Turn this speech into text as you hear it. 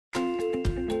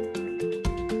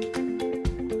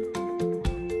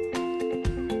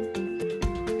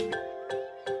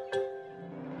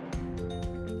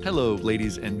Hello,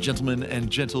 ladies and gentlemen and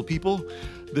gentle people.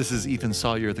 This is Ethan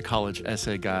Sawyer, the college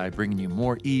essay guy, bringing you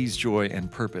more ease, joy,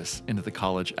 and purpose into the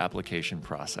college application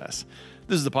process.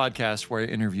 This is the podcast where I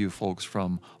interview folks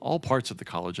from all parts of the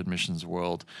college admissions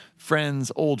world, friends,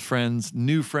 old friends,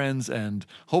 new friends, and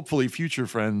hopefully future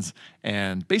friends,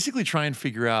 and basically try and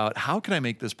figure out how can I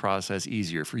make this process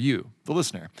easier for you, the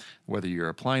listener, whether you're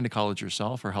applying to college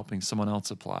yourself or helping someone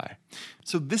else apply.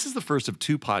 So this is the first of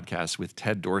two podcasts with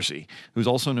Ted Dorsey, who's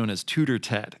also known as Tutor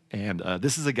Ted, and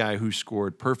this is a guy who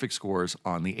scored perfect scores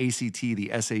on the ACT,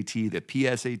 the SAT, the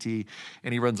PSAT,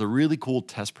 and he runs a really cool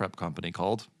test prep company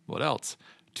called, what else?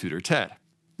 Tutor Ted.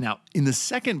 Now, in the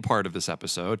second part of this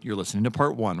episode, you're listening to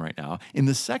part one right now. In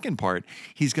the second part,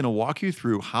 he's going to walk you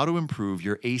through how to improve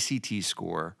your ACT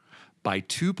score by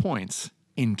 2 points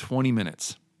in 20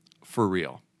 minutes, for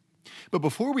real. But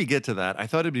before we get to that, I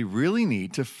thought it'd be really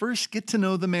neat to first get to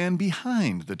know the man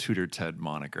behind the Tutor Ted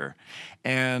moniker.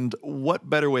 And what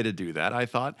better way to do that, I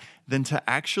thought, than to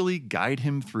actually guide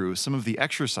him through some of the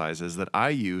exercises that I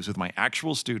use with my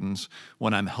actual students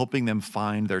when I'm helping them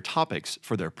find their topics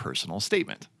for their personal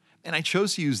statement. And I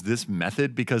chose to use this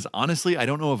method because honestly, I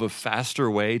don't know of a faster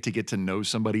way to get to know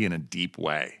somebody in a deep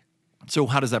way. So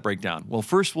how does that break down? Well,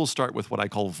 first we'll start with what I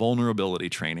call vulnerability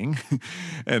training,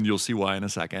 and you'll see why in a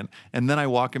second. And then I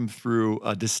walk him through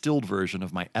a distilled version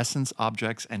of my essence,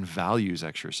 objects, and values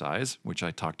exercise, which I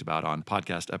talked about on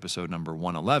podcast episode number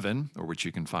 111, or which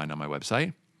you can find on my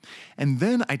website. And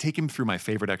then I take him through my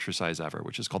favorite exercise ever,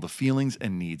 which is called the feelings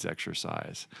and needs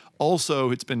exercise. Also,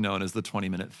 it's been known as the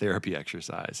 20-minute therapy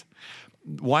exercise.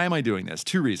 Why am I doing this?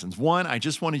 Two reasons. One, I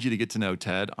just wanted you to get to know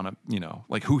Ted on a,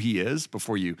 like who he is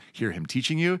before you hear him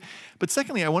teaching you. But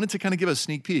secondly, I wanted to kind of give a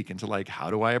sneak peek into like, how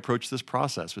do I approach this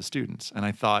process with students? And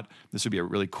I thought this would be a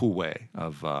really cool way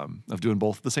of doing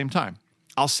both at the same time.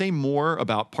 I'll say more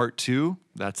about part two,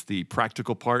 that's the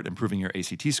practical part, improving your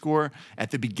ACT score, at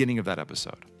the beginning of that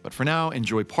episode. But for now,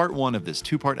 enjoy part one of this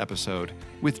two-part episode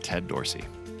with Ted Dorsey.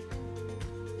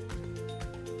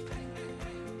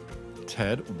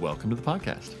 Ted, welcome to the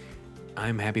podcast.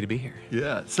 I'm happy to be here.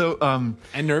 Yeah. So,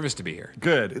 and nervous to be here.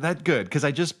 Good. Because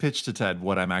I just pitched to Ted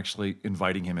what I'm actually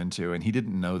inviting him into, and he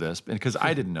didn't know this, because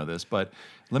I didn't know this, but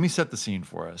let me set the scene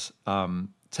for us.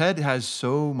 Ted has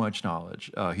so much knowledge.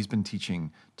 He's been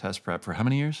teaching test prep for how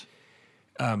many years?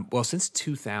 Well, since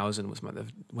 2000 was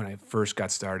when I first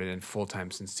got started, and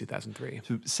full-time since 2003.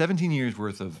 So 17 years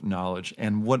worth of knowledge.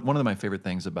 And one of my favorite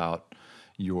things about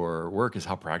your work is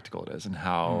how practical it is, and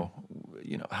how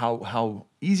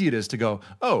easy it is to go,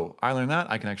 oh, I learned that,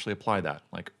 I can actually apply that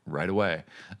like right away.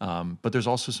 But there's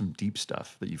also some deep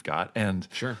stuff that you've got. And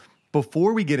sure.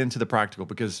 Before we get into the practical,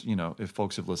 because if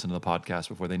folks have listened to the podcast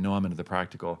before, they know I'm into the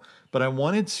practical. But I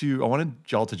wanted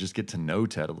y'all to just get to know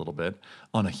Ted a little bit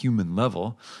on a human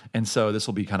level, and so this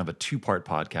will be kind of a two-part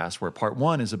podcast where part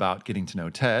one is about getting to know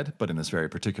Ted, but in this very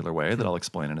particular way that I'll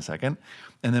explain in a second,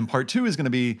 and then part two is going to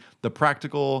be the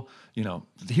practical.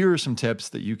 Here are some tips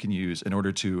that you can use in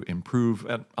order to improve.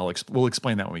 And we'll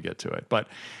explain that when we get to it. But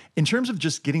in terms of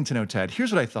just getting to know Ted,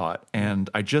 here's what I thought, and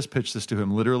I just pitched this to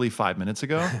him literally 5 minutes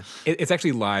ago. It's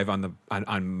actually live on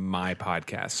my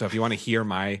podcast, so if you want to hear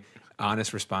my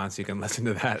honest response, you can listen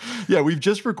to that. Yeah, we've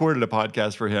just recorded a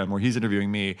podcast for him where he's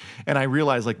interviewing me, and I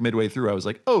realized like midway through, I was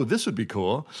like, oh, this would be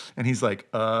cool. And he's like,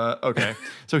 okay.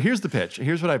 So here's the pitch.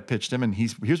 Here's what I pitched him, and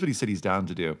here's what he said he's down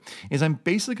to do, is I'm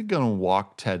basically going to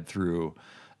walk Ted through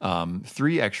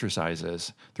three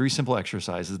simple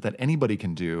exercises that anybody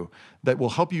can do that will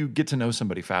help you get to know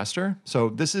somebody faster. So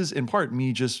this is in part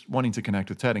me just wanting to connect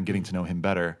with Ted and getting to know him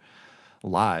better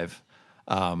live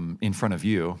in front of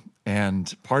you.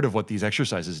 And part of what these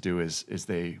exercises do is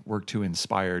they work to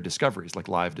inspire discoveries, like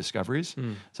live discoveries.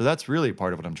 So that's really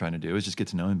part of what I'm trying to do, is just get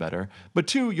to know him better. But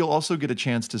two, you'll also get a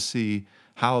chance to see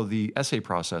how the essay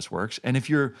process works. And if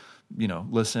you're,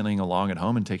 listening along at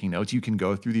home and taking notes, you can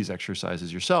go through these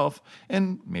exercises yourself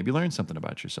and maybe learn something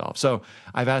about yourself. So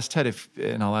I've asked Ted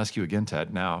and I'll ask you again,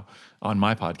 Ted, now on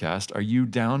my podcast, are you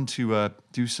down to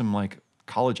do some like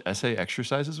college essay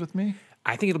exercises with me?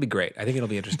 I think it'll be great. I think it'll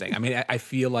be interesting. I mean, I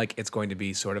feel like it's going to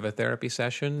be sort of a therapy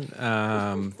session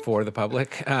for the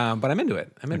public, but I'm into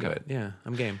it. I'm into it. Yeah,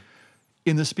 I'm game.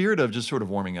 In the spirit of just sort of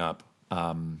warming up,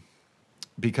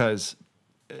 because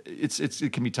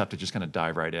it can be tough to just kind of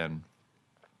dive right in,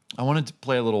 I wanted to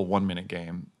play a little 1-minute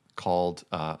game called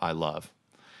I Love.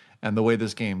 And the way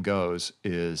this game goes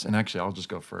is, and actually I'll just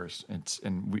go first. I'm just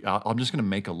going to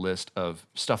make a list of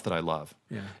stuff that I love.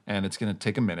 Yeah. And it's going to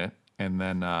take a minute. And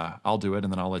then I'll do it,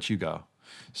 and then I'll let you go.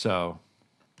 So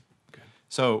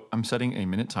I'm setting a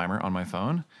minute timer on my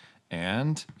phone,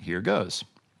 and here goes.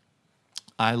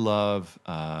 I love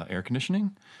air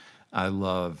conditioning. I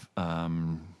love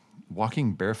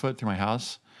walking barefoot through my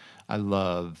house. I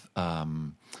love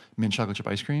mint chocolate chip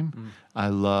ice cream. I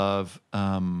love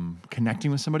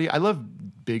connecting with somebody. I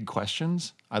love big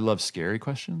questions. I love scary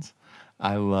questions.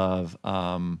 I love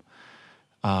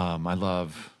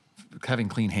having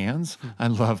clean hands. I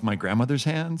love my grandmother's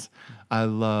hands. I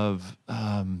love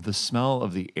the smell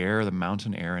of the air, the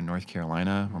mountain air in North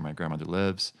Carolina, where my grandmother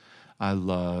lives. I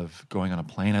love going on a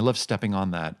plane. I love stepping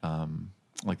on that,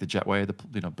 like the jetway,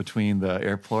 between the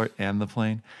airport and the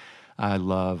plane. I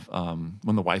love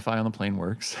when the Wi-Fi on the plane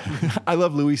works. I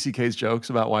love Louis C.K.'s jokes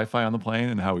about Wi-Fi on the plane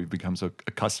and how we've become so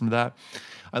accustomed to that.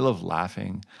 I love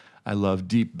laughing. I love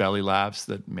deep belly laughs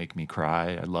that make me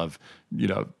cry. I love,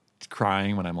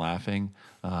 crying when I'm laughing.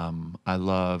 I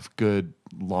love good,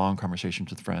 long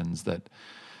conversations with friends that,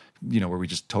 where we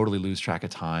just totally lose track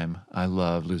of time. I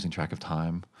love losing track of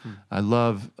time. I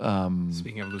love...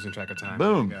 Speaking of losing track of time.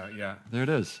 Boom. Yeah. There it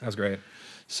is. That was great.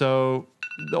 So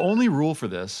the only rule for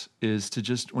this is to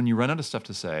just, when you run out of stuff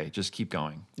to say, just keep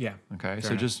going. Yeah. Okay?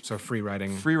 Fair enough. So free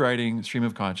writing. Free writing, stream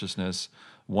of consciousness,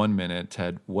 1 minute.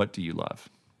 Ted, what do you love?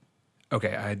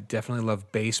 Okay, I definitely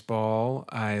love baseball.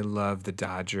 I love the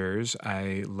Dodgers.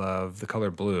 I love the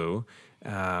color blue.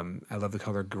 I love the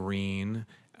color green.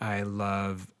 I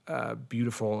love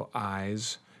beautiful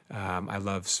eyes. I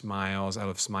love smiles. I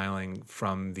love smiling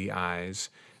from the eyes.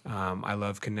 I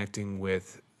love connecting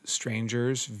with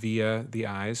strangers via the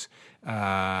eyes.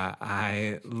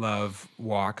 I love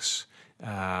walks.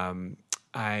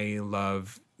 I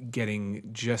love getting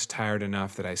just tired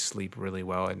enough that I sleep really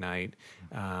well at night.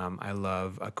 I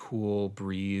love a cool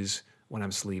breeze when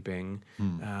I'm sleeping.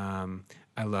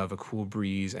 I love a cool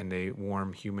breeze and a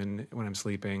warm human when I'm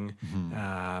sleeping.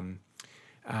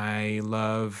 I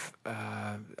love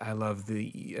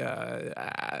the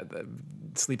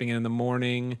sleeping in the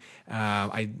morning.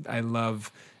 I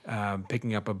love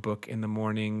picking up a book in the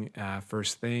morning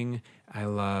first thing. I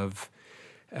love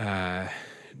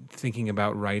thinking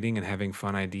about writing and having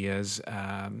fun ideas.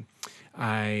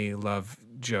 I love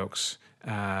jokes.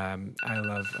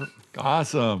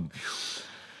 Awesome.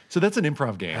 So that's an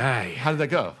improv game. How did that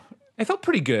go? It felt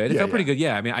pretty good. It felt pretty good.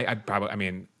 Yeah. I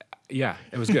mean, yeah,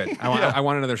 it was good. I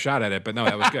want another shot at it, but no,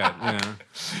 that was good.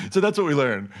 So that's what we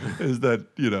learned is that,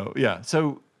 yeah.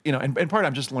 So, and part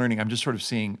I'm just learning, I'm just sort of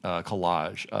seeing a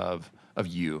collage of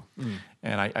you.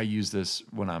 And I use this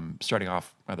when I'm starting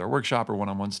off either a workshop or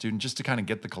one-on-one student, just to kind of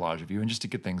get the collage of you and just to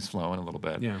get things flowing a little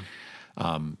bit. Yeah.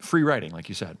 Free writing, like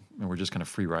you said, and we're just kind of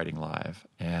free writing live.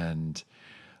 And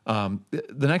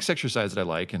the next exercise that I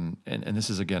like, and this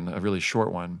is, again, a really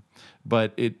short one,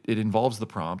 but it involves the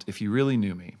prompt, if you really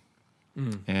knew me.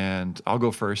 And I'll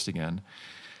go first again.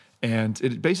 And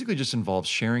it basically just involves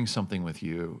sharing something with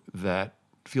you that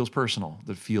feels personal,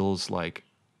 that feels like,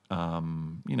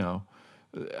 I'm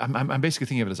basically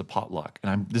thinking of it as a potluck,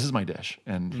 and this is my dish,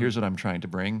 and here's what I'm trying to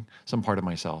bring, some part of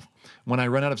myself. When I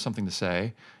run out of something to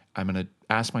say, I'm going to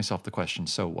ask myself the question,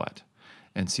 so what?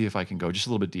 And see if I can go just a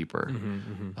little bit deeper.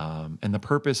 And the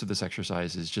purpose of this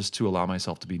exercise is just to allow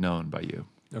myself to be known by you.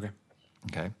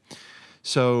 Okay.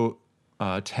 So,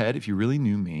 Ted, if you really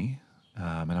knew me, and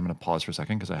I'm going to pause for a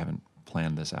second because I haven't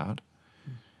planned this out.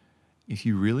 If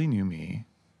you really knew me,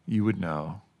 you would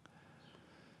know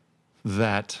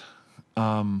that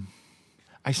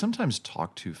I sometimes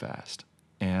talk too fast.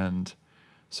 And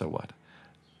so what?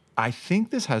 I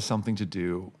think this has something to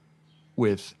do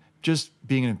with just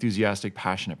being an enthusiastic,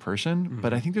 passionate person,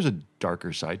 but I think there's a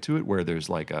darker side to it where there's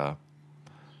like a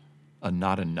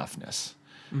not enoughness,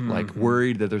 like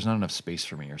worried that there's not enough space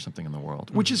for me or something in the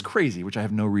world, which is crazy, which I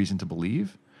have no reason to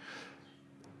believe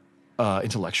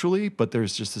intellectually, but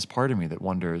there's just this part of me that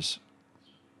wonders,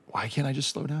 why can't I just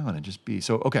slow down and just be?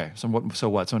 So, okay, so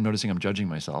what? So I'm noticing I'm judging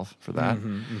myself for that.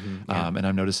 And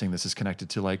I'm noticing this is connected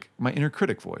to like my inner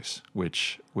critic voice,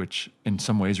 which in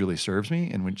some ways really serves me,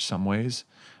 and which some ways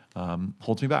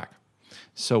holds me back.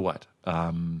 So what?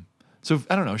 So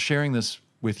I don't know, sharing this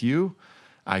with you,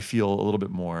 I feel a little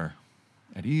bit more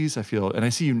at ease. I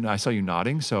saw you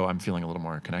nodding, so I'm feeling a little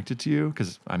more connected to you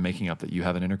because I'm making up that you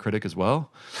have an inner critic as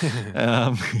well.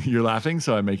 You're laughing,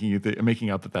 so I'm making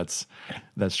up that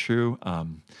that's true.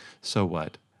 So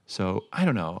what? So I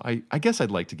don't know. I guess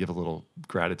I'd like to give a little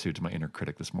gratitude to my inner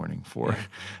critic this morning for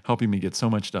helping me get so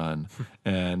much done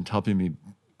and helping me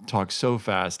talk so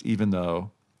fast, even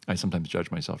though I sometimes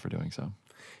judge myself for doing so.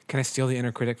 Can I steal the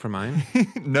inner critic for mine?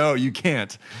 No, you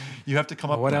can't. You have to come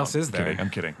up with... What else is there? I'm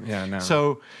kidding. Yeah, no.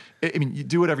 So, I mean, you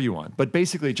do whatever you want. But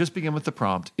basically, just begin with the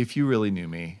prompt, if you really knew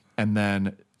me, and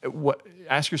then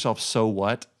ask yourself, so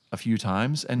what, a few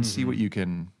times, and see what you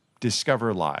can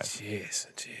Discover live. Jeez.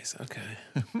 Okay.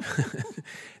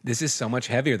 This is so much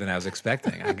heavier than I was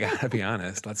expecting. I gotta be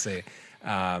honest. Let's see.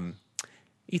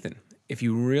 Ethan, if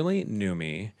you really knew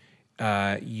me,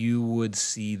 you would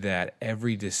see that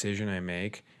every decision I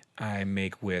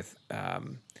make with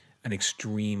an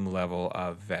extreme level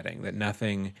of vetting. That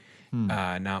nothing,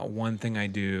 not one thing I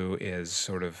do is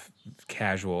sort of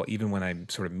casual, even when I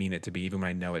sort of mean it to be, even when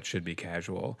I know it should be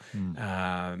casual.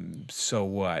 So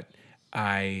what?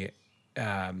 I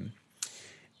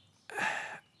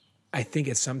think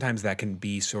it's sometimes that can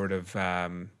be sort of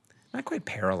not quite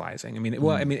paralyzing. I mean,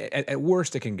 well, I mean, at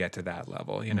worst, it can get to that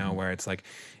level, you know, where it's like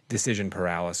decision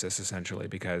paralysis, essentially,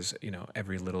 because, you know,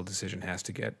 every little decision has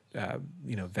to get,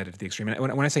 you know, vetted to the extreme.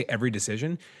 And when I say every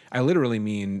decision, I literally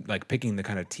mean like picking the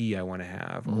kind of tea I want to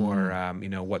have, or, you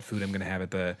know, what food I'm going to have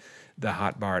at the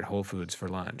hot bar at Whole Foods for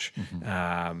lunch.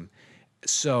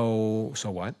 So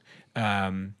what?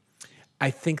 I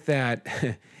think that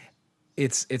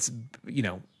it's you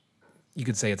know, you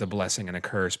could say it's a blessing and a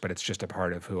curse, but it's just a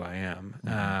part of who I am.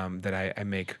 That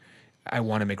I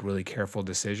want to make really careful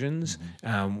decisions.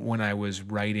 When I was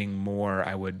writing more,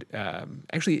 I would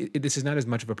actually. This is not as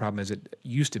much of a problem as it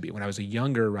used to be. When I was a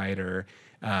younger writer,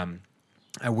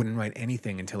 I wouldn't write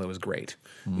anything until it was great.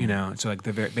 You know, so like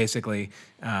basically,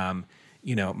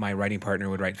 you know, my writing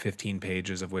partner would write 15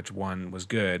 pages of which one was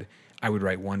good. I would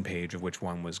write 1 page of which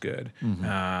one was good.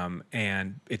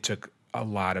 And it took a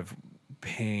lot of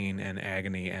pain and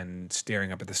agony and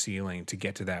staring up at the ceiling to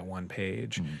get to that 1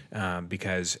 page,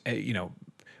 because, you know,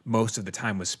 most of the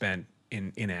time was spent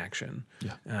in inaction.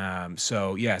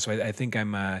 So I think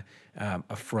I'm a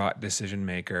fraught decision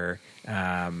maker,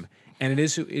 and it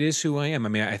is who I am. I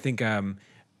mean, I think,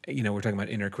 you know, we're talking about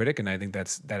inner critic, and I think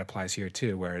that applies here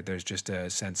too, where there's just a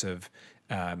sense of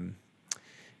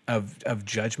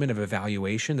judgment, of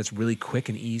evaluation that's really quick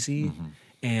and easy.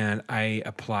 And I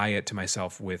apply it to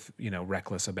myself with, you know,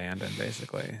 reckless abandon,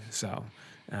 basically. So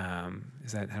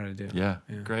is that how to do? Yeah,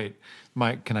 great.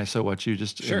 Mike, can I so what you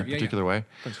just in a particular way?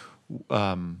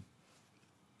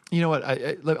 You know what?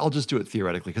 I'll just do it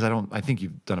theoretically, because I think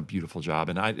you've done a beautiful job,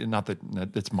 and not that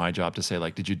it's my job to say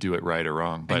like, did you do it right or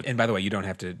wrong? But and by the way, you don't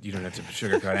have to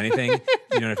sugarcoat anything.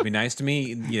 You don't have to be nice to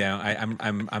me. You know,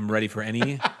 I'm ready for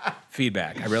any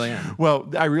feedback. I really am. Well,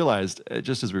 I realized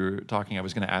just as we were talking, I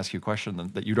was going to ask you a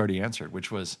question that you'd already answered,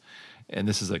 which was, and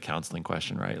this is a counseling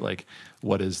question, right? Like,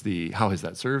 how has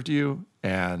that served you?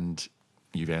 And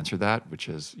you've answered that, which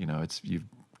is, you know, you've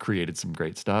created some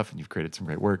great stuff and you've created some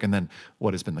great work. And then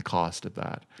what has been the cost of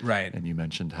that? Right. And you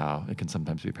mentioned how it can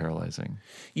sometimes be paralyzing.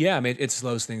 Yeah. I mean, it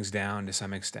slows things down to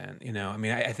some extent, you know. I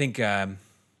mean, I think, I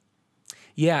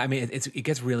mean, it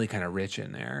gets really kind of rich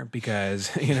in there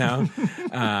because, you know,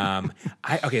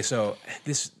 so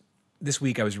this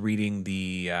week I was reading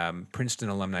the Princeton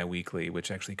Alumni Weekly, which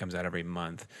actually comes out every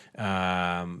month,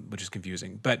 which is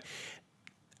confusing. But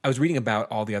I was reading about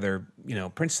all the other, you know,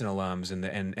 Princeton alums,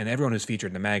 and everyone who's featured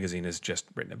in the magazine has just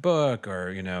written a book, or,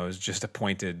 you know, is just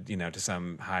appointed, you know, to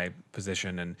some high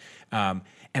position, and I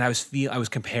was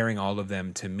comparing all of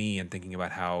them to me and thinking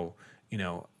about how, you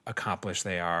know, accomplished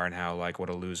they are and how, like, what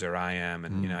a loser I am,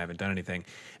 and you know, I haven't done anything.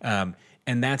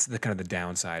 And that's the kind of the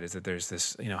downside, is that there's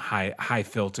this, you know, high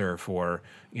filter for,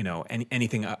 you know,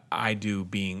 anything I do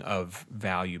being of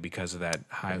value because of that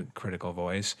high critical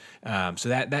voice. So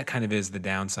that kind of is the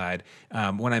downside.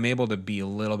 When I'm able to be a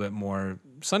little bit more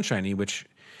sunshiny, which,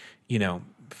 you know,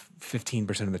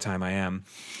 15% of the time I am,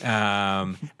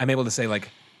 I'm able to say, like,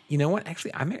 you know what?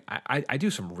 Actually, I do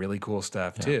some really cool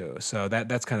stuff too. So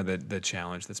that's kind of the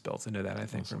challenge that's built into that, I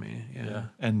think, for me. Yeah.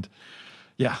 And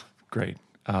great.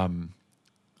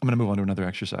 I'm going to move on to another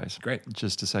exercise. Great.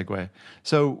 Just to segue.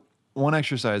 So one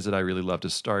exercise that I really love to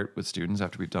start with students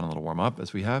after we've done a little warm up,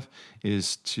 as we have,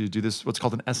 is to do this, what's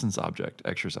called an essence object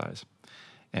exercise.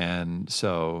 And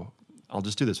so I'll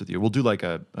just do this with you. We'll do like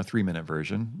a 3-minute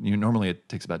version. Normally it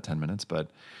takes about 10 minutes,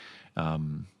 but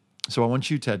so I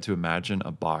want you, Ted, to imagine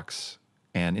a box,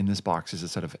 and in this box is a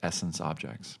set of essence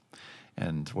objects.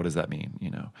 And what does that mean? You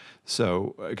know,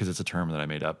 so because it's a term that I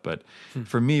made up, but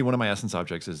for me, one of my essence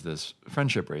objects is this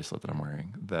friendship bracelet that I'm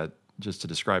wearing. That, just to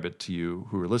describe it to you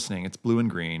who are listening, it's blue and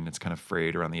green. It's kind of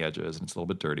frayed around the edges, and it's a little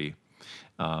bit dirty.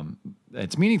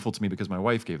 It's meaningful to me because my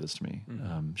wife gave this to me.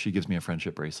 She gives me a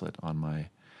friendship bracelet on my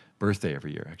birthday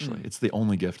every year. Actually, it's the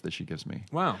only gift that she gives me.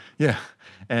 Wow. Yeah,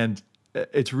 and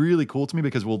it's really cool to me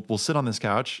because we'll sit on this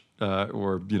couch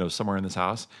or somewhere in this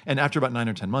house, and after about 9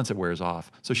 or 10 months, it wears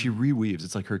off. So she reweaves.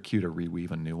 It's like her cue to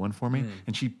reweave a new one for me,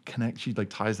 and she like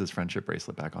ties this friendship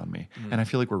bracelet back on me, and I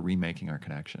feel like we're remaking our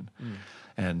connection.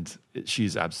 And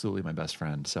she's absolutely my best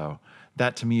friend. So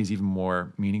that to me is even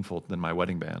more meaningful than my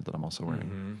wedding band that I'm also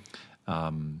wearing.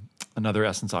 Another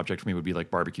essence object for me would be like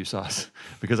barbecue sauce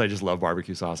because I just love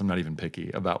barbecue sauce. I'm not even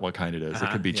picky about what kind it is. It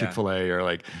could be Chick-fil-A or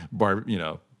like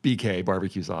BK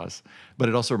barbecue sauce. But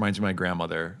it also reminds me of my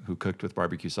grandmother who cooked with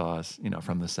barbecue sauce,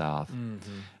 from the South.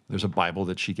 There's a Bible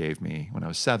that she gave me when I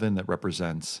was 7 that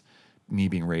represents me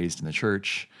being raised in the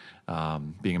church,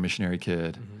 being a missionary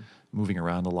kid, moving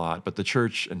around a lot. But the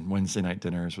church and Wednesday night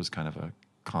dinners was kind of a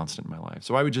constant in my life.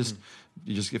 So I would just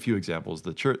give a few examples.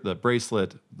 The church, the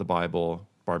bracelet, the Bible,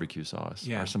 barbecue sauce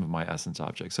are some of my essence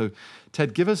objects. So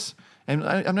Ted, give us, and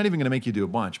I'm not even going to make you do a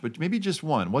bunch, but maybe just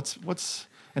one. What's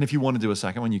and if you want to do a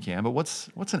second one, you can, but what's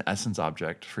an essence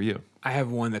object for you? I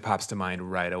have one that pops to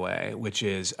mind right away, which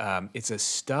is it's a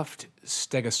stuffed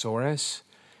stegosaurus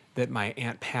that my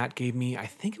Aunt Pat gave me. I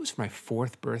think it was for my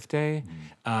 4th birthday.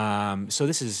 So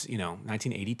this is,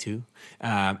 1982.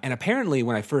 And apparently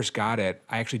when I first got it,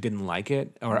 I actually didn't like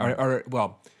it.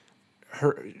 Well,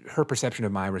 her perception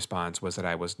of my response was that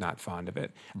I was not fond of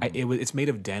it. It's made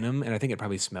of denim, and I think it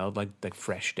probably smelled like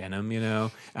fresh denim,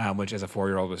 which as a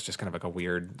 4-year-old was just kind of like a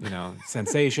weird,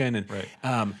 sensation. And Right.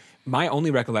 My only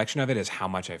recollection of it is how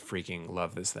much I freaking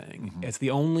love this thing. It's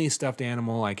the only stuffed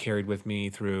animal I carried with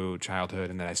me through childhood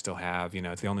and that I still have.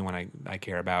 It's the only one I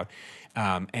care about.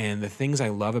 And the things I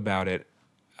love about it,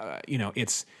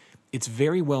 it's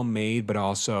very well made, but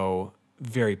also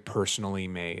very personally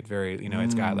made. Very,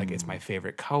 it's got it's my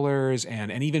favorite colors,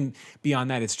 and even beyond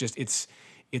that, it's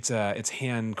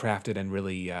handcrafted and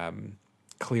really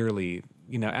clearly.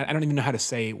 I don't even know how to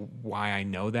say why I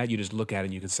know that. You just look at it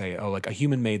and you can say, oh, like a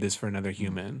human made this for another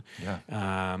human.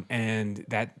 And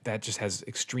that just has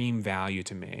extreme value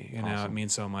to me. Awesome. It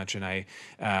means so much. And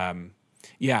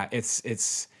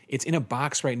it's in a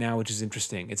box right now, which is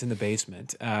interesting. It's in the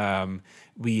basement.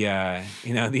 The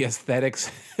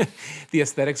aesthetics, the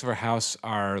aesthetics of our house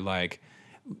are like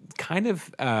kind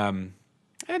of, and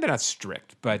they're not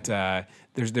strict, but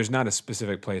there's not a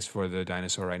specific place for the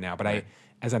dinosaur right now. But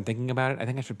as I'm thinking about it, I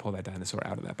think I should pull that dinosaur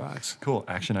out of that box. Cool.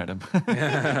 Action item.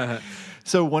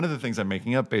 So one of the things I'm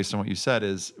making up based on what you said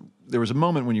is there was a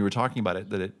moment when you were talking about it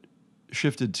that it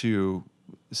shifted to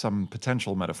some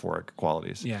potential metaphoric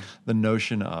qualities. Yeah. The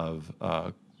notion of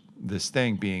this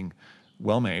thing being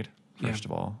well-made, first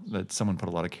of all, that someone put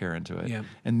a lot of care into it. Yeah.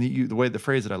 And the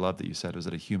phrase that I love that you said was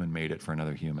that a human made it for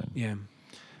another human. Yeah.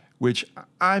 Which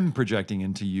I'm projecting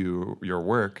into your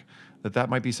work that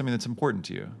might be something that's important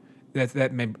to you.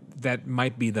 That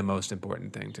might be the most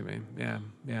important thing to me. Yeah.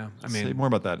 I mean, say more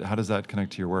about that. How does that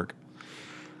connect to your work?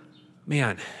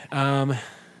 Man, I'm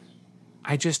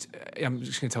just going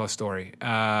to tell a story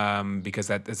because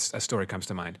a story comes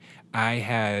to mind.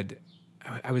 I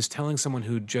was telling someone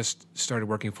who just started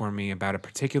working for me about a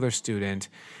particular student.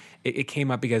 It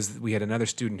came up because we had another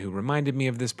student who reminded me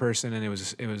of this person, and it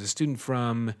was a student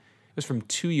from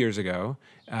 2 years ago,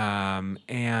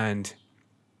 and.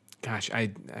 Gosh,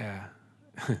 I'm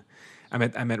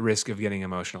at risk of getting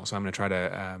emotional, so I'm going to try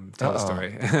to tell the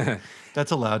story. That's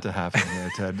allowed to happen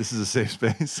here, Ted. This is a safe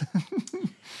space.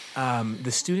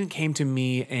 The student came to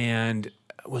me and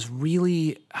was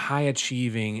really high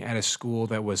achieving at a school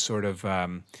that was sort of a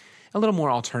little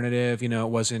more alternative. It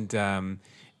wasn't.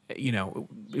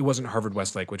 It wasn't Harvard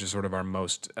Westlake, which is sort of our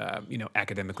most,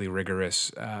 academically rigorous,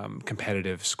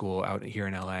 competitive school out here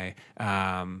in LA.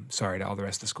 Sorry to all the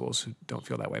rest of the schools who don't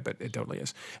feel that way, but it totally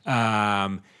is.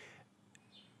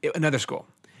 Another school.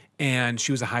 And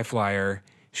she was a high flyer.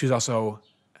 She was also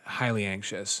highly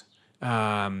anxious,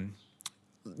 to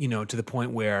the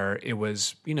point where it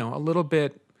was, a little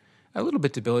bit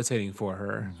debilitating for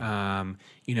her.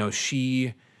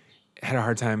 She had a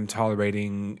hard time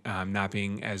tolerating not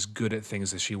being as good at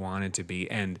things as she wanted to be.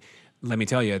 And let me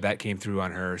tell you, that came through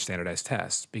on her standardized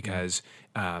tests because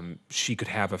she could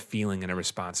have a feeling and a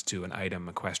response to an item,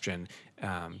 a question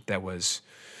that was,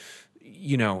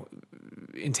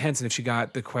 intense. And if she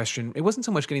got the question, it wasn't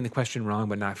so much getting the question wrong,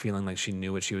 but not feeling like she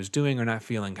knew what she was doing or not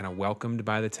feeling kind of welcomed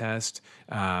by the test.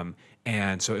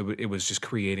 And so it was just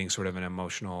creating sort of an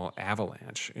emotional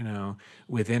avalanche,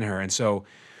 within her. And so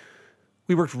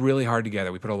we worked really hard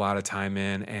together. We put a lot of time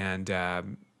in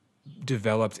and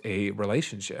developed a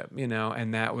relationship,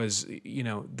 and that was,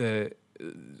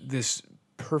 this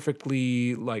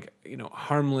perfectly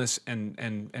harmless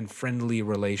and friendly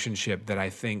relationship that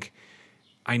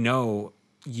I know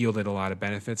yielded a lot of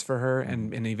benefits for her,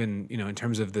 and even in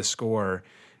terms of the score,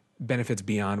 benefits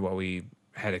beyond what we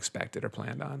had expected or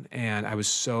planned on. And I was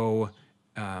just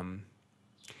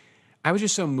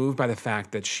so moved by the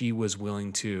fact that she was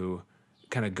willing to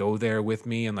kind of go there with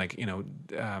me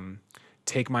and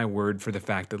take my word for the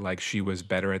fact that like she was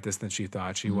better at this than she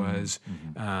thought she was.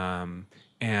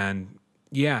 And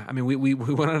yeah, I mean, we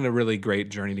went on a really great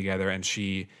journey together, and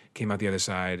she came out the other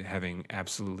side having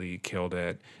absolutely killed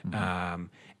it.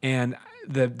 And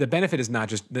the benefit is not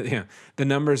just the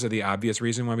numbers are the obvious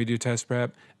reason why we do test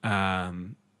prep.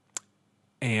 And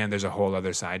there's a whole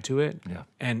other side to it. Yeah.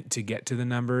 And to get to the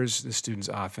numbers, the students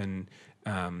often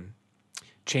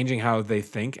changing how they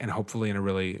think, and hopefully in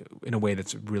a way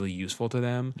that's really useful to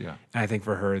them. Yeah. And I think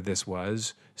for her this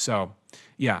was. So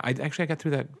yeah, I got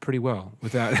through that pretty well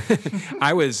without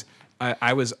I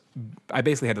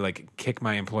basically had to like kick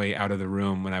my employee out of the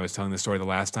room when I was telling the story the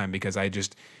last time, because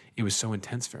it was so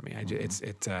intense for me.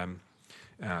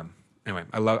 Anyway,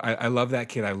 I love that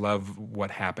kid. I love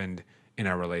what happened in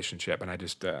our relationship, and I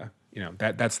just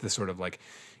that's the sort of like,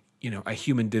 a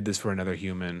human did this for another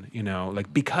human,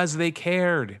 like because they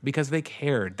cared.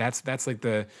 That's like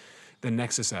the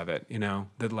nexus of it,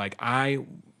 that like I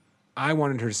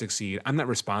wanted her to succeed. I'm not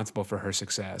responsible for her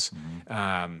success.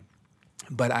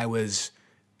 But I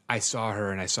saw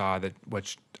her, and I saw that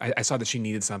I saw that she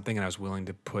needed something, and I was willing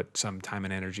to put some time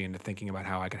and energy into thinking about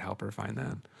how I could help her find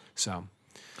that. So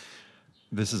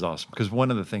this is awesome, because one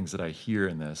of the things that I hear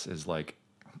in this is like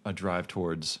a drive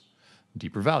towards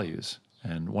deeper values.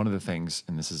 And one of the things,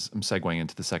 and I'm segueing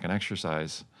into the second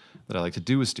exercise that I like to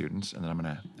do with students, and that I'm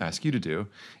going to ask you to do,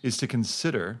 is to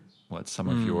consider what some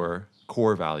of your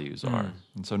core values are.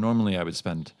 And so normally I would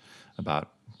spend about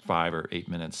 5 or 8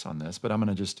 minutes on this, but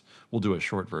we'll do a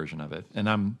short version of it. And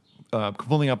I'm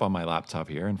pulling up on my laptop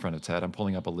here in front of Ted, I'm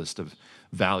pulling up a list of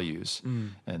values.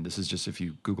 And this is just, if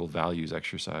you Google values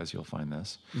exercise, you'll find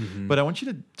this. But I want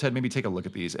you to, Ted, maybe take a look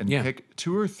at these and pick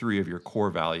 2 or 3 of your core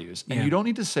values. And you don't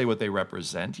need to say what they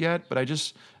represent yet, but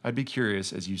I'd be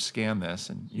curious as you scan this,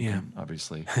 and you can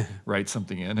obviously write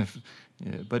something in.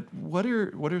 But what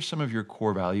are some of your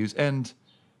core values? And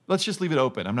let's just leave it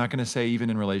open. I'm not going to say even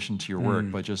in relation to your work,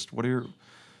 but just what are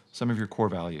some of your core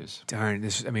values? Darn,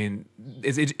 it's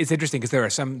interesting, because there are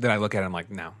some that I look at and I'm like,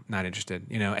 no, not interested,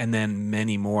 and then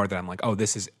many more that I'm like, oh,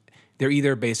 they're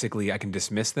either basically I can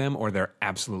dismiss them, or they're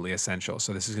absolutely essential.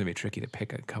 So this is going to be tricky to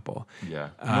pick a couple. Yeah.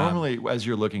 Normally, as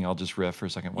you're looking, I'll just riff for a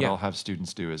second. What I'll have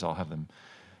students do is I'll have them,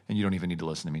 and you don't even need to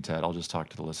listen to me, Ted. I'll just talk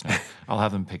to the listener. I'll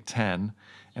have them pick 10,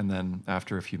 and then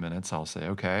after a few minutes, I'll say,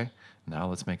 okay, now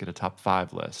let's make it a top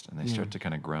 5 list. And they start to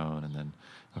kind of groan, and then,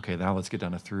 okay, now let's get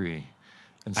down to 3.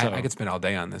 And so I could spend all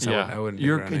day on this. Yeah, I wouldn't.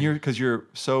 Because you're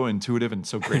so intuitive and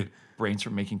so great at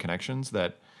brainstorm making connections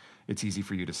that it's easy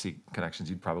for you to see connections.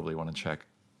 You'd probably want to check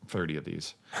 30 of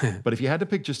these. But if you had to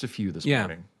pick just a few this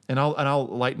morning, and I'll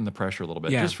lighten the pressure a little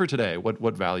bit, just for today,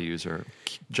 what values are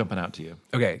jumping out to you?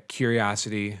 Okay,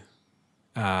 curiosity,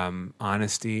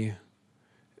 honesty,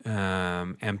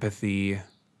 empathy.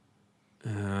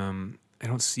 I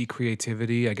don't see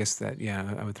creativity. I guess that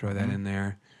I would throw that in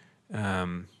there.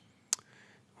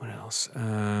 What else?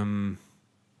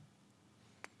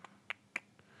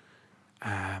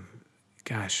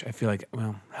 Gosh, I feel like,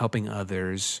 helping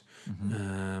others,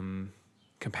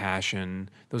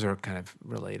 compassion, those are kind of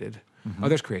related. Oh,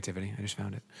 there's creativity. I just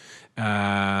found it.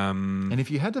 And if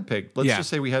you had to pick, let's just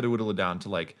say we had to whittle it down to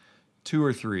like 2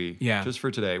 or 3, just for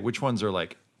today, which ones are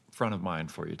like front of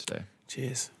mind for you today?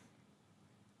 Jeez.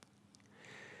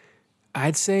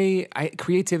 I'd say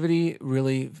creativity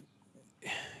really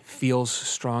feels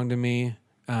strong to me.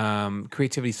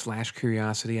 Creativity /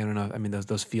 curiosity. I don't know. I mean,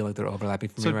 those feel like they're overlapping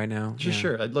for me right now.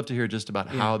 Sure. I'd love to hear just about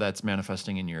how that's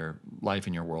manifesting in your life,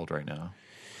 in your world right now.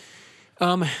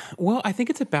 Well, I think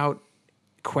it's about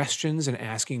questions and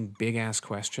asking big ass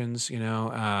questions,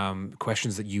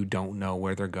 questions that you don't know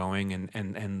where they're going,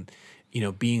 and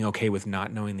being okay with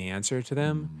not knowing the answer to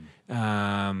them.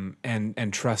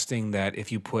 And trusting that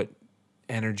if you put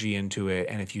energy into it,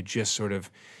 and if you just sort of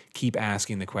keep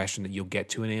asking the question, that you'll get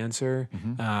to an answer.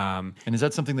 And is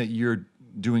that something that you're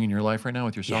doing in your life right now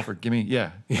with yourself? Or give me,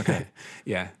 okay.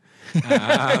 Yeah.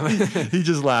 He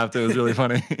just laughed. It was really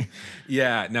funny.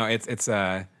 Yeah, no, it's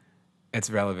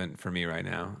relevant for me right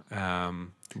now.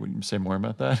 Would you say more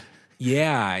about that?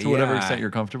 Yeah. To whatever extent you're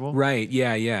comfortable? Right.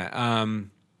 Yeah.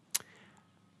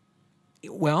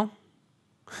 Well,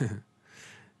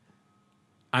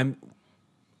 I'm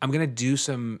gonna do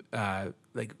some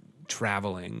like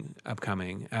traveling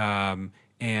upcoming,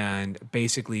 and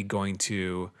basically going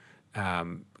to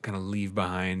kind of leave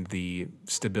behind the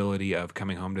stability of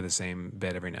coming home to the same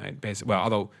bed every night. Basically, well,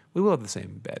 although we will have the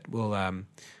same bed, we're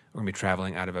gonna be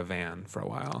traveling out of a van for a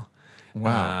while.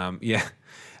 Wow. Yeah.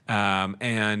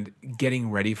 And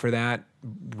getting ready for that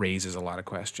raises a lot of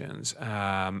questions.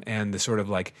 And the sort of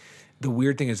like, the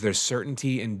weird thing is there's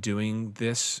certainty in doing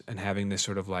this and having this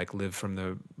sort of like live from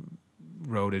the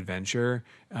road adventure.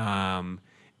 That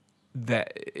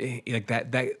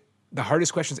the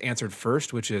hardest questions answered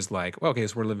first, which is like, well, okay,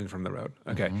 so we're living from the road.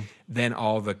 Okay. Mm-hmm. Then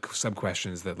all the sub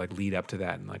questions that like lead up to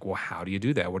that and like, well, how do you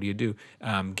do that? What do you do?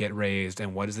 Get raised,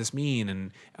 and what does this mean?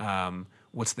 And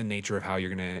what's the nature of how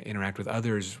you're going to interact with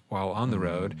others while on the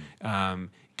road?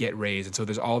 Get raised. And so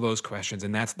there's all those questions.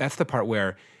 And that's the part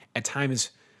where at times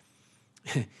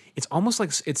it's almost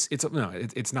like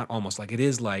it's not almost like, it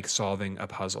is like solving a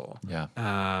puzzle. Yeah.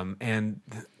 And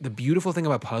the beautiful thing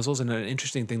about puzzles, and an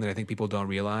interesting thing that I think people don't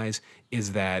realize,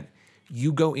 is that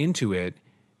you go into it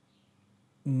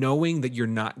knowing that you're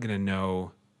not going to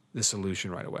know the solution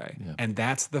right away. Yeah. And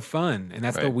that's the fun. And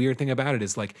that's the weird thing about it,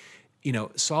 is like,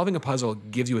 solving a puzzle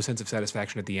gives you a sense of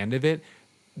satisfaction at the end of it.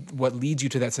 What leads you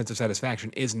to that sense of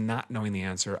satisfaction is not knowing the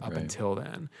answer up until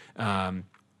then.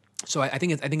 So I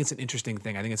think it's an interesting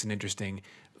thing. I think it's an interesting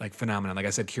like phenomenon. Like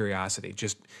I said, curiosity,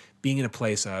 just being in a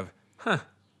place of, I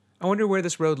wonder where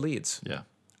this road leads. Yeah.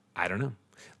 I don't know.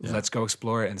 Yeah. Let's go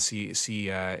explore it and see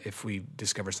if we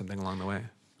discover something along the way.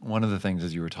 One of the things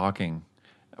as you were talking,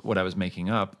 what I was making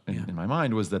up in my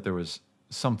mind was that there was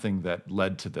something that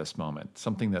led to this moment,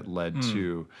 something that led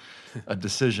to a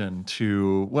decision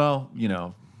to,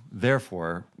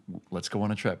 therefore, let's go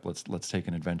on a trip. Let's take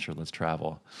an adventure. Let's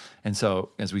travel. And so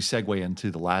as we segue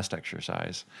into the last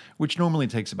exercise, which normally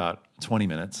takes about 20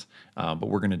 minutes, but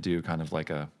we're going to do kind of like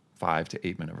a 5 to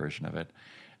 8 minute version of it.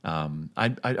 I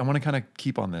want to kind of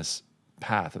keep on this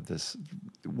path of this,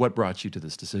 what brought you to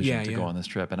this decision to go on this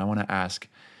trip? And I want to ask,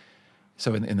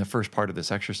 so in the first part of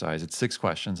this exercise, it's 6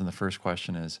 questions. And the first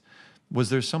question is, was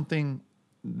there something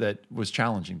that was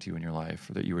challenging to you in your life,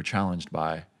 or that you were challenged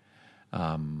by,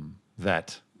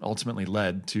 that ultimately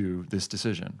led to this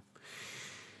decision?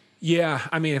 Yeah,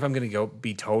 I mean, if I'm going to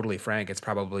be totally frank, it's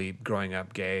probably growing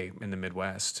up gay in the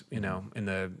Midwest, in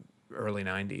the early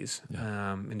 90s,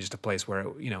 in just a place where,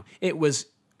 it was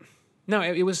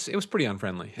pretty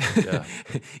unfriendly. Yeah.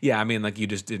 Yeah, I mean, like you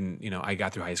just didn't, I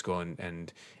got through high school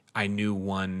and I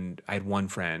had one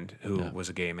friend who was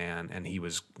a gay man, and he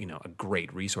was, a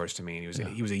great resource to me. And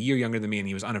he was a year younger than me, and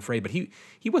he was unafraid, but he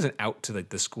wasn't out to like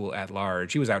the school at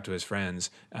large. He was out to his friends.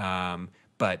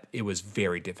 But it was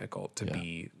very difficult to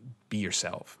be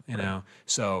yourself, you know?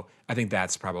 So I think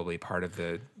that's probably part of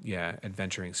the,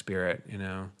 adventuring spirit,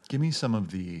 Give me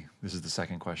this is the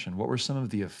second question. What were some of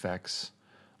the effects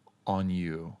on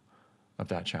you of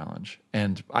that challenge?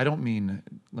 And I don't mean,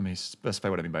 let me specify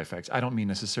what I mean by effects. I don't mean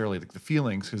necessarily like the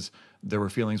feelings, because there were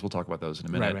feelings. We'll talk about those in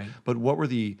a minute. Right. But what were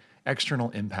the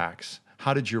external impacts?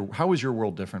 How was your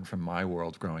world different from my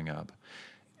world growing up,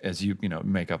 as you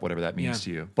make up whatever that means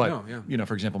to you? But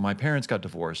for example, my parents got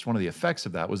divorced. One of the effects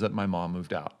of that was that my mom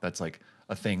moved out. That's like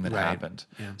a thing that happened.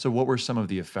 Yeah. So what were some of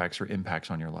the effects or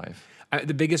impacts on your life?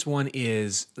 The biggest one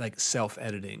is like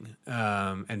self-editing,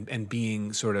 and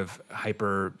being sort of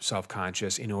hyper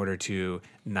self-conscious in order to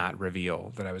not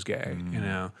reveal that I was gay,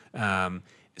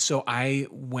 So I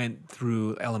went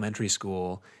through elementary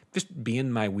school just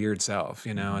being my weird self,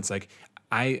 It's like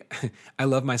I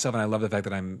love myself, and I love the fact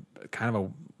that I'm kind of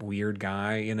a weird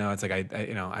guy, It's like I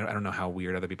don't know how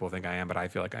weird other people think I am, but I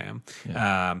feel like I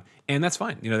am, and that's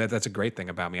fine. That's a great thing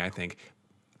about me. I think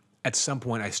at some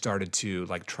point I started to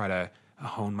like try to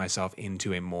hone myself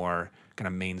into a more kind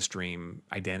of mainstream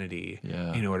identity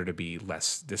in order to be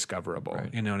less discoverable.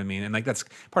 Right. You know what I mean? And like that's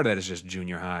part of that is just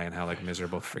junior high and how like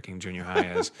miserable freaking junior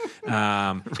high is.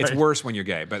 It's worse when you're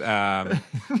gay, but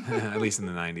at least in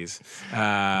the 90s.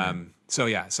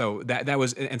 So that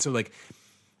was, and so like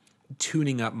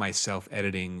tuning up my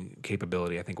self-editing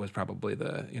capability, I think, was probably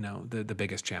the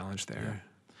biggest challenge there.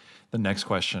 Yeah. The next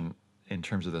question in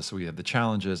terms of this, so we have the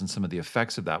challenges and some of the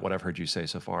effects of that. What I've heard you say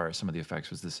so far, some of the effects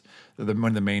was this, one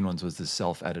of the main ones was this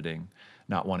self-editing,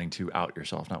 not wanting to out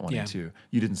yourself, not wanting to,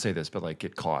 you didn't say this, but like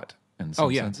get caught in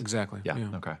some sense. Exactly. Yeah,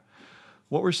 okay.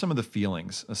 What were some of the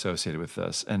feelings associated with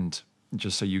this? And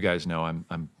just so you guys know,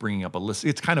 I'm bringing up a list.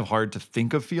 It's kind of hard to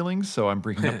think of feelings, so I'm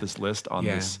bringing up this list on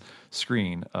this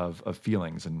screen of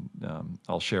feelings, and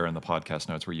I'll share in the podcast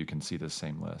notes where you can see this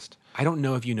same list. I don't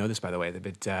know if you know this, by the way,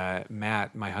 but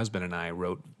Matt, my husband, and I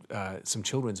wrote some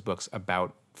children's books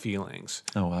about feelings.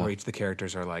 Oh, wow. Where each of the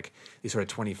characters are like these sort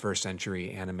of 21st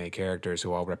century anime characters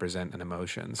who all represent an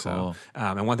emotion. Cool. So,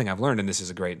 and one thing I've learned, and this is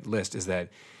a great list, is that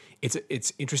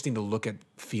it's interesting to look at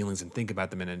feelings and think about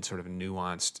them in a sort of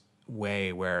nuanced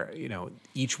way where,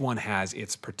 each one has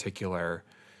its particular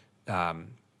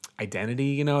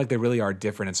identity, like they really are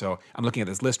different. And so I'm looking at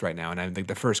this list right now, and I think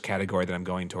the first category that I'm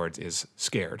going towards is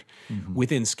scared.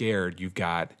 Within scared, you've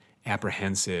got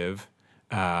apprehensive.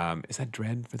 Is that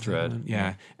dread? For the Dread. one?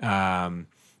 Yeah.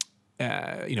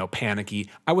 Panicky.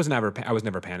 I was never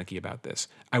panicky about this.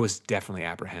 I was definitely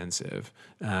apprehensive.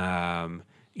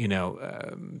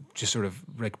 Just sort of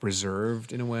like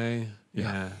reserved in a way.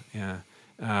 Yeah.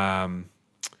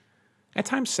 At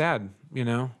times sad,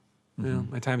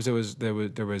 at times there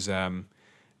was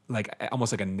like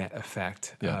almost like a net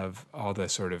effect of all the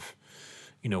sort of,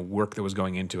 work that was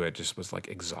going into it just was like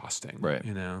exhausting, right?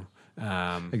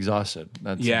 Exhausted.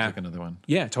 That's like another one.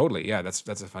 Yeah, totally. Yeah. That's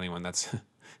a funny one.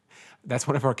 That's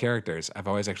one of our characters. I've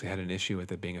always actually had an issue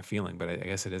with it being a feeling, but I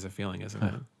guess it is a feeling, isn't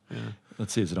it? Yeah.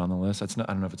 Let's see. Is it on the list? I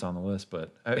don't know if it's on the list,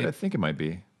 but I think it might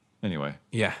be. Anyway.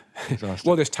 Yeah. Exhausted.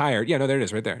 Well, there's tired. Yeah, no, there it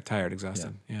is right there. Tired,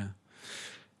 exhausted. Yeah.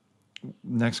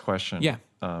 Next question. Yeah.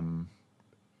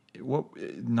 What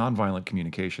nonviolent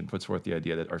communication puts forth the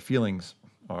idea that our feelings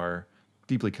are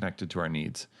deeply connected to our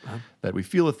needs, that we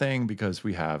feel a thing because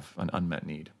we have an unmet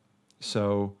need.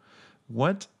 So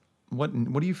what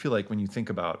do you feel like when you think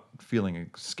about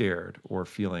feeling scared or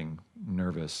feeling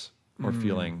nervous or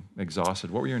feeling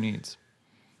exhausted? What were your needs?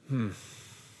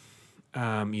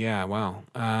 Wow.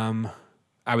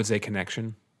 I would say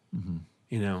connection.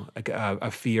 Like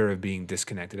a fear of being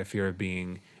disconnected, a fear of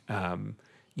being, kind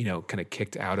of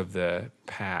kicked out of the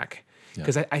pack.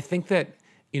 Because I think that,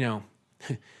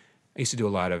 I used to do a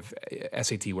lot of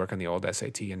SAT work on the old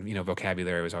SAT, and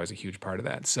vocabulary was always a huge part of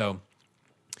that. So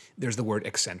there's the word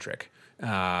eccentric,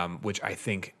 which I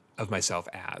think of myself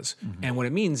as. And what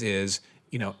it means is,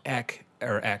 ec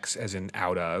or X as in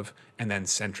out of, and then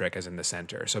centric as in the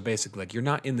center. So basically, like you're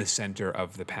not in the center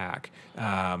of the pack.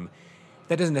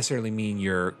 That doesn't necessarily mean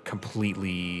you're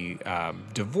completely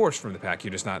divorced from the pack.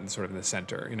 You're just not sort of in the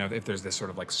center. If there's this sort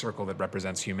of like circle that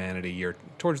represents humanity, you're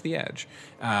towards the edge.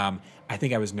 I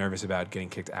think I was nervous about getting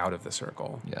kicked out of the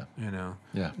circle. Yeah.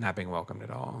 Not being welcomed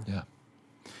at all. Yeah.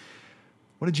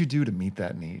 What did you do to meet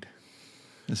that need?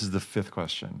 This is the fifth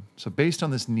question. So based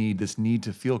on this need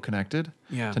to feel connected,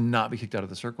 to not be kicked out of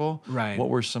the circle, right? What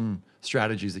were some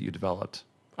strategies that you developed,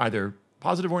 either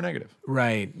positive or negative?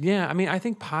 Right. Yeah. I mean, I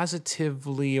think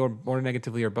positively or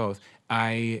negatively or both.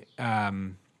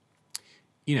 And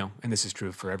this is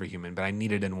true for every human, but I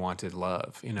needed and wanted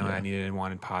love, and I needed and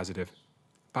wanted positive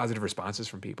responses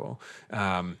from people.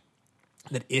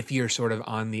 That if you're sort of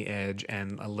on the edge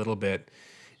and a little bit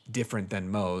different than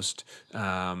most,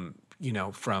 I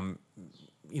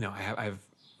have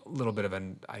a little bit of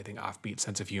I think offbeat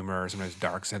sense of humor, or sometimes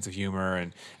dark sense of humor.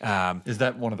 And is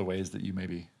that one of the ways that you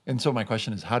maybe? And so my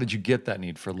question is, how did you get that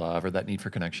need for love or that need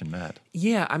for connection met?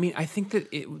 Yeah, I mean, I think that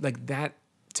that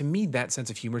to me, that sense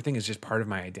of humor thing is just part of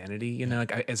my identity.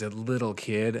 As a little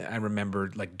kid, I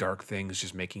remembered like dark things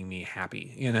just making me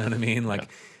happy. You know what I mean?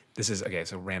 This is okay.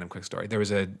 So random quick story.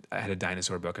 I had a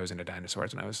dinosaur book. I was into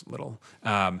dinosaurs when I was little,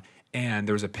 and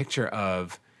there was a picture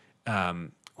of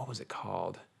what was it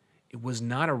called? It was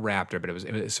not a raptor, but it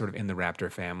was sort of in the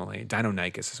raptor family.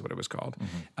 Deinonychus is what it was called.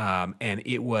 And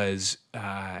it was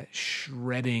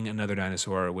shredding another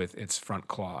dinosaur with its front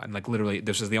claw. And like literally,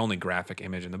 this was the only graphic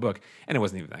image in the book. And it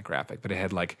wasn't even that graphic, but it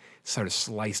had like sort of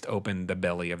sliced open the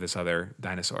belly of this other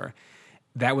dinosaur.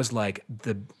 That was like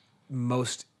the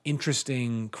most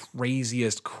interesting,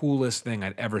 craziest, coolest thing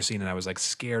I'd ever seen. And I was like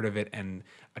scared of it and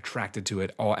attracted to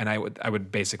it all. And I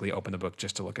would basically open the book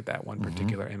just to look at that one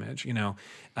particular image, So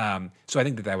I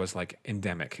think that was like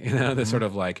endemic, the sort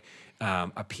of like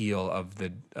appeal of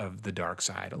the dark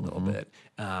side a little bit.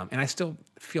 And I still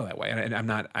feel that way. And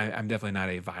I'm definitely not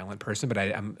a violent person, but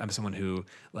I'm someone who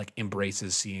like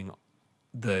embraces seeing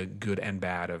the good and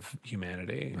bad of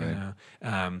humanity,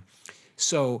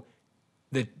 So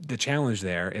the challenge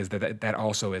there is that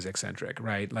also is eccentric,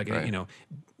 right? Like,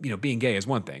 being gay is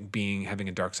one thing, having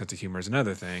a dark sense of humor is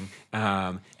another thing.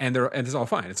 And it's all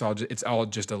fine. It's all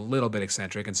just a little bit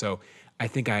eccentric. And so I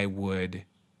think I would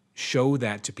show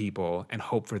that to people and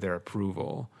hope for their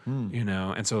approval,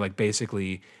 And so like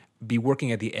basically be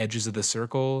working at the edges of the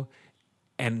circle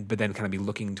but then kind of be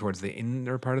looking towards the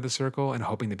inner part of the circle and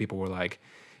hoping that people were like,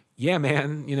 yeah,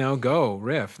 man, go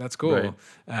riff. That's cool.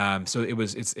 Right. So it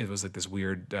was like this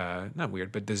weird, not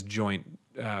weird, but this joint,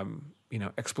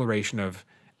 exploration of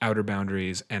outer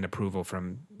boundaries and approval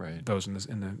from those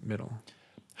in the middle.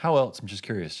 How else? I'm just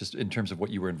curious, just in terms of what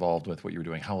you were involved with, what you were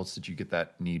doing. How else did you get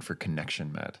that need for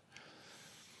connection met?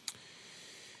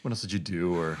 What else did you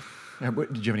do, or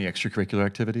Did you have any extracurricular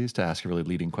activities, to ask a really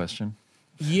leading question?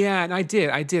 Yeah, and I did.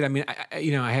 I mean,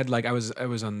 I had like I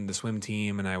was on the swim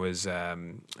team, and I was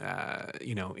in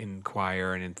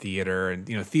choir and in theater,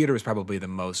 and theater was probably the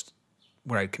most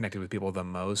where I connected with people the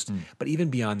most. But even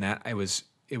beyond that, it was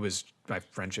my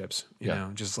friendships.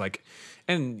 Just like,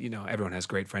 and everyone has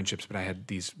great friendships, but I had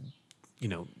these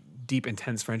deep,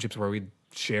 intense friendships where we'd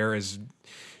share as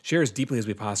deeply as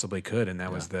we possibly could, and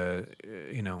that was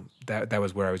that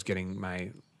was where I was getting my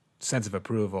sense of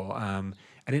approval. I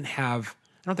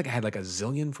don't think I had like a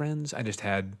zillion friends. I just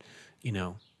had,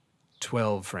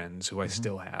 12 friends who I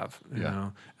still have,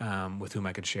 with whom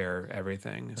I could share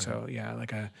everything. So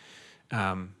like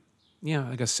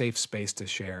a safe space to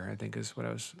share, I think is what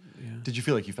I was. Yeah. Did you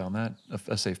feel like you found that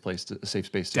a safe space to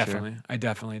Definitely. share? I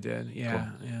definitely did.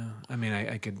 Yeah. Cool. Yeah. I mean,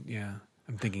 I could,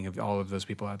 I'm thinking of all of those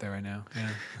people out there right now.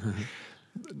 Yeah.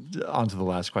 On to the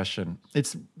last question.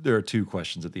 There are two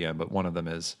questions at the end, but one of them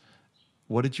is,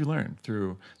 what did you learn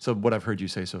through? So what I've heard you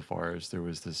say so far is there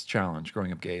was this challenge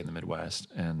growing up gay in the Midwest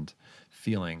and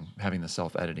having the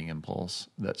self-editing impulse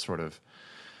that sort of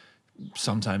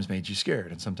sometimes made you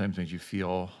scared and sometimes made you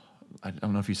feel, I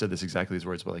don't know if you said this exactly these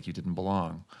words, but like you didn't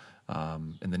belong.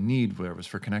 And the need there was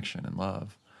for connection and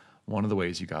love. One of the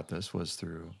ways you got this was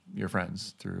through your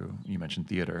friends, you mentioned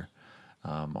theater,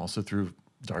 also through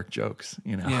dark jokes,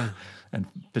 and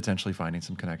potentially finding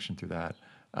some connection through that.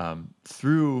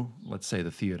 Through, let's say,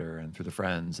 the theater and through the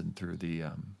friends and through the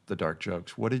dark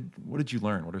jokes, what did you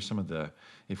learn? What are some of the,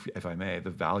 if I may,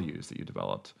 the values that you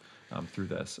developed through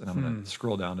this? And I'm going to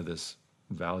scroll down to this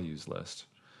values list.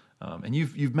 And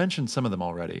you've mentioned some of them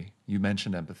already. You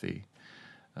mentioned empathy.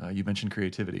 You mentioned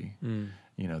creativity.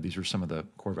 These are some of the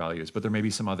core values, but there may be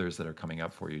some others that are coming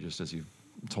up for you just as you've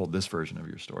told this version of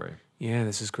your story. Yeah,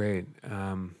 this is great.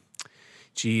 The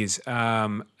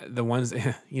ones,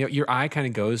 your eye kind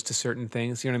of goes to certain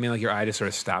things, you know what I mean? Like your eye just sort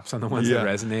of stops on the ones that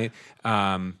resonate.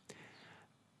 I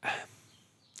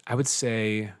would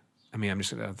say, I'm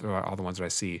just going to throw out all the ones that I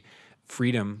see.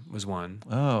 Freedom was one.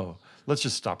 Oh, let's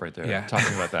just stop right there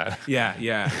talking about that.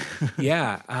 Yeah.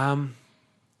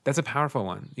 That's a powerful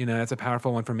one. That's a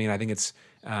powerful one for me. And I think it's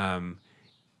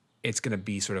going to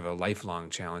be sort of a lifelong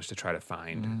challenge to try to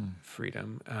find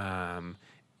freedom. And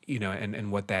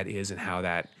what that is and how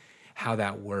that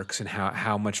works and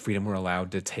how much freedom we're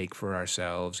allowed to take for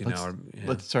ourselves,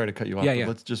 Let's sorry to cut you off. Yeah.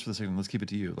 Let's just for the second, let's keep it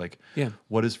to you. Like,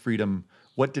 what is freedom?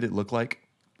 What did it look like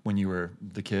when you were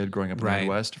the kid growing up in the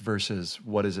Midwest versus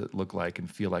what does it look like and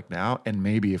feel like now? And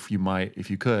maybe if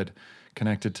you could,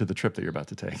 connect it to the trip that you're about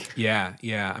to take. Yeah.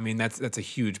 I mean, that's a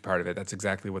huge part of it. That's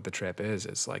exactly what the trip is.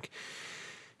 It's like,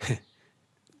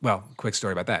 well, quick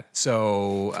story about that.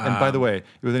 So, and by the way,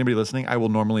 with anybody listening, I will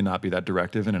normally not be that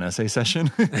directive in an essay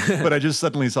session, but I just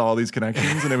suddenly saw all these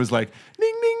connections and it was like,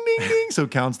 ding, ding, ding, ding. So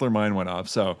counselor mind went off.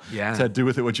 So Ted, do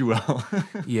with it what you will.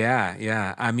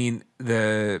 Yeah. I mean,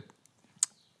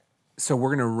 so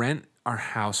we're going to rent our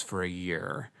house for a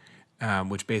year,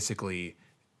 which basically,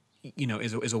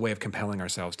 is a way of compelling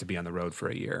ourselves to be on the road for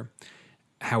a year.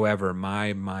 However,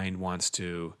 my mind wants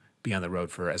to be on the road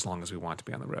for as long as we want to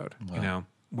be on the road,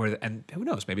 and who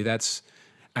knows, maybe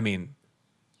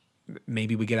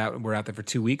we get out and we're out there for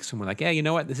 2 weeks and we're like, yeah, you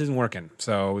know what? This isn't working.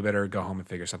 So we better go home and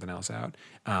figure something else out.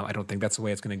 I don't think that's the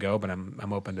way it's going to go, but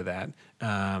I'm open to that.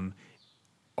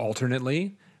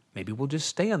 Alternately, maybe we'll just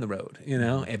stay on the road,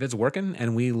 if it's working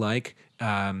and we like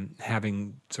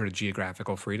having sort of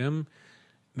geographical freedom,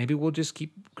 maybe we'll just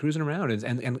keep cruising around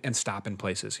and stop in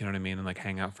places, you know what I mean? And like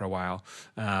hang out for a while.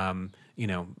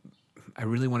 I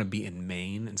really want to be in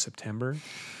Maine in September.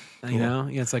 Cool.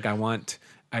 It's like I want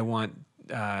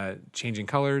changing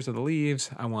colors of the leaves.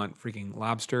 I want freaking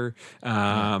lobster.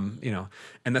 And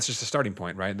that's just a starting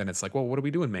point, right? Then it's like, well, what do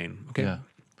we do in Maine? Okay. Yeah.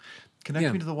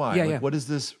 Connect me to the why. Yeah. What is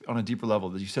this on a deeper level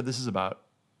that you said this is about,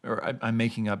 or I'm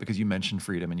making up because you mentioned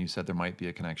freedom and you said there might be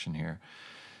a connection here.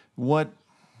 What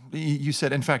you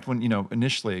said, in fact, when,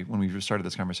 initially when we started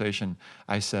this conversation,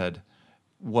 I said,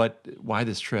 why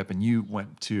this trip? And you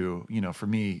went to, for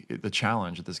me, the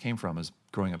challenge that this came from is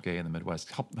growing up gay in the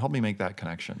Midwest. Help me make that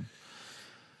connection.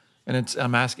 And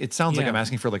it sounds like I'm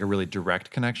asking for like a really direct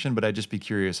connection, but I'd just be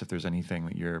curious if there's anything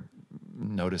that you're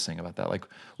noticing about that. Like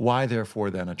why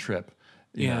therefore then a trip,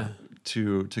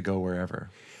 to go wherever?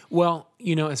 Well,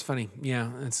 it's funny. Yeah,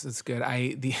 it's good.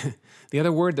 The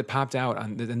other word that popped out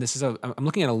and this is I'm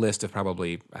looking at a list of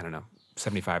probably, I don't know,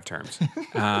 75 terms.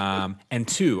 And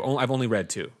I've only read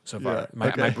 2 so far.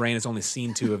 My brain has only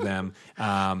seen 2 of them.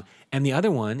 And the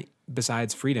other one,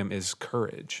 besides freedom, is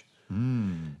courage.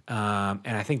 And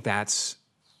I think that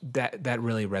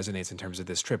really resonates in terms of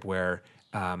this trip where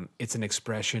it's an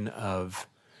expression of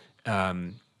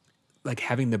like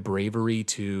having the bravery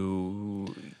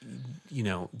to,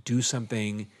 do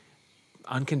something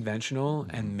unconventional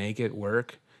and make it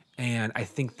work. And I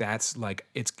think that's like,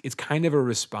 it's kind of a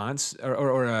response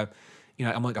or a,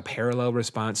 I'm like a parallel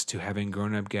response to having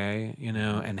grown up gay,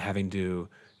 and having to,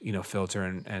 filter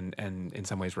and in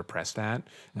some ways repress that.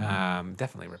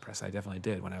 Definitely repress. I definitely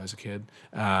did when I was a kid.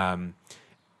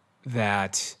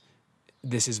 That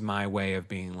this is my way of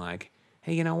being like,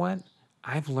 hey, you know what?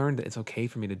 I've learned that it's okay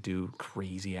for me to do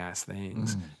crazy ass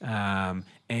things,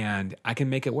 and I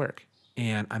can make it work.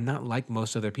 And I'm not like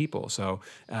most other people. So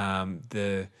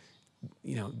maybe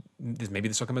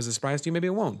this will come as a surprise to you, maybe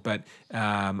it won't. But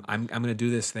I'm going to do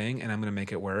this thing, and I'm going to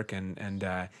make it work. And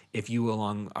if you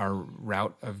along our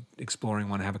route of exploring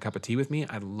want to have a cup of tea with me,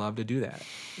 I'd love to do that.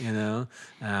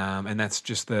 And that's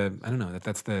just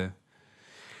that's the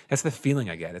feeling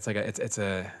I get. It's like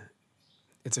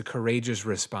it's a courageous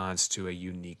response to a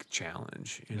unique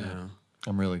challenge, you know?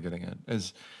 I'm really getting it.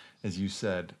 As you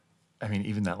said, I mean,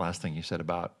 even that last thing you said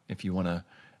about if you want to,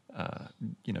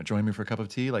 join me for a cup of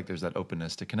tea, like there's that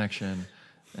openness to connection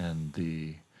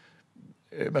and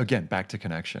again, back to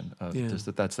connection of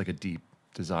just that's like a deep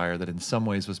desire that in some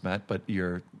ways was met, but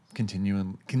you're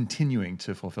continuing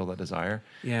to fulfill that desire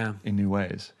in new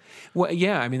ways. Well,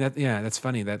 I mean, that's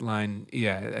funny, that line.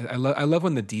 I love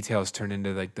when the details turn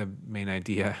into like the main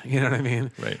idea, you know what I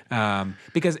mean? Right.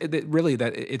 Because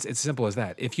it's simple as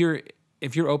that. If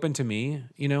you're open to me,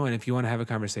 and if you want to have a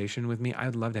conversation with me,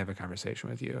 I'd love to have a conversation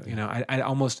with you.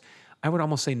 I would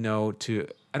almost say no to,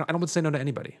 I don't want to say no to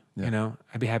anybody,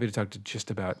 I'd be happy to talk to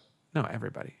just about,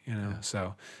 everybody,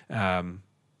 So,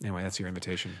 anyway, that's your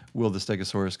invitation. Will the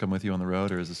Stegosaurus come with you on the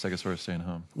road, or is the Stegosaurus staying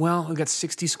home? Well, we've got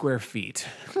 60 square feet.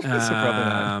 So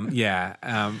probably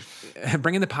not.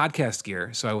 Bring in the podcast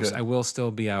gear. So I will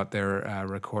still be out there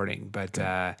recording, but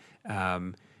I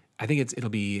think it'll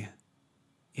be,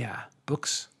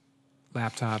 books,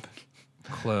 laptop,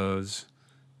 clothes,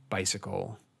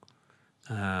 bicycle.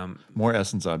 More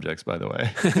Essence objects, by the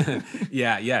way.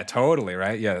 Yeah, totally,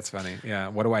 right? Yeah, that's funny. Yeah,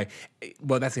 well,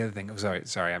 that's the other thing.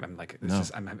 Sorry, I'm like,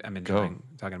 I'm enjoying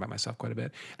talking about myself quite a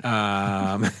bit.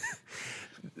 I'm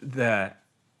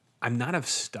not a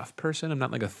stuff person. I'm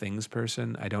not like a things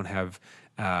person. I don't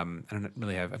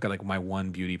really have, I've got like my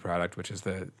one beauty product, which is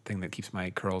the thing that keeps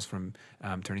my curls from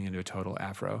turning into a total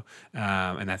afro.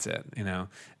 And that's it,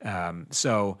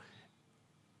 So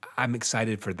I'm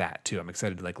excited for that too. I'm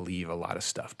excited to like leave a lot of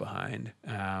stuff behind.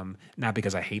 Not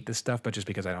because I hate this stuff, but just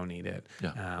because I don't need it.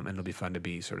 And it'll be fun to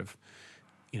be sort of,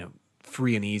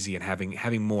 free and easy and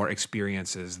having more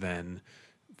experiences than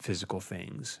physical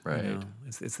things. Right.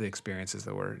 It's the experiences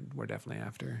that we're definitely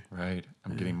after. Right.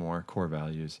 I'm getting more core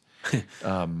values.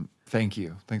 Thank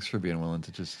you. Thanks for being willing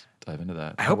to just dive into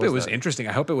that. I hope it was interesting.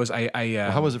 I hope it was,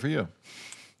 how was it for you?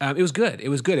 It was good. It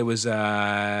was,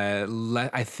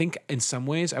 I think in some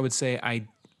ways I would say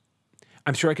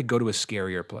I'm sure I could go to a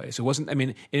scarier place. It wasn't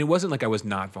like I was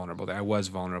not vulnerable there. I was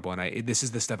vulnerable. And this is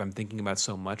the stuff I'm thinking about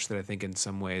so much that I think in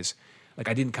some ways, like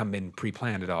I didn't come in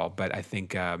pre-planned at all, but I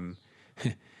think,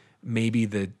 maybe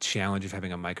the challenge of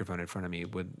having a microphone in front of me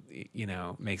would,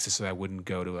 makes it so I wouldn't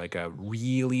go to like a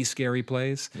really scary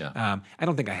place. Yeah. I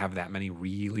don't think I have that many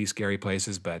really scary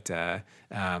places, but,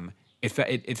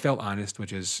 it felt honest,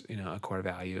 which is, a core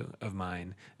value of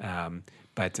mine.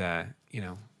 But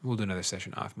we'll do another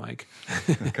session off mic.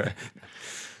 Okay.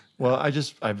 Well, I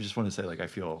just want to say, like, I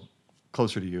feel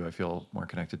closer to you. I feel more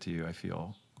connected to you. I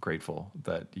feel grateful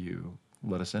that you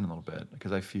let us in a little bit,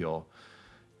 because I feel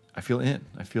in.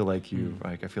 I feel like you,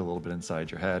 like I feel a little bit inside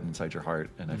your head, inside your heart,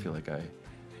 and I feel like I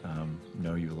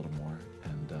know you a little more.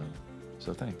 And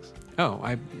so thanks. Oh,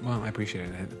 I appreciate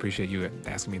it. I appreciate you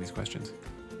asking me these questions.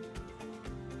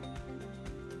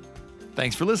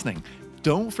 Thanks for listening.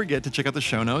 Don't forget to check out the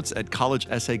show notes at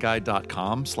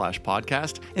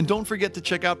collegeessayguide.com/podcast. And don't forget to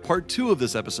check out part 2 of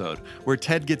this episode, where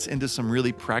Ted gets into some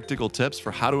really practical tips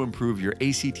for how to improve your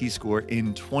ACT score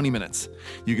in 20 minutes.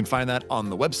 You can find that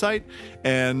on the website.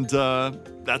 And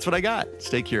that's what I got.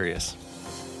 Stay curious.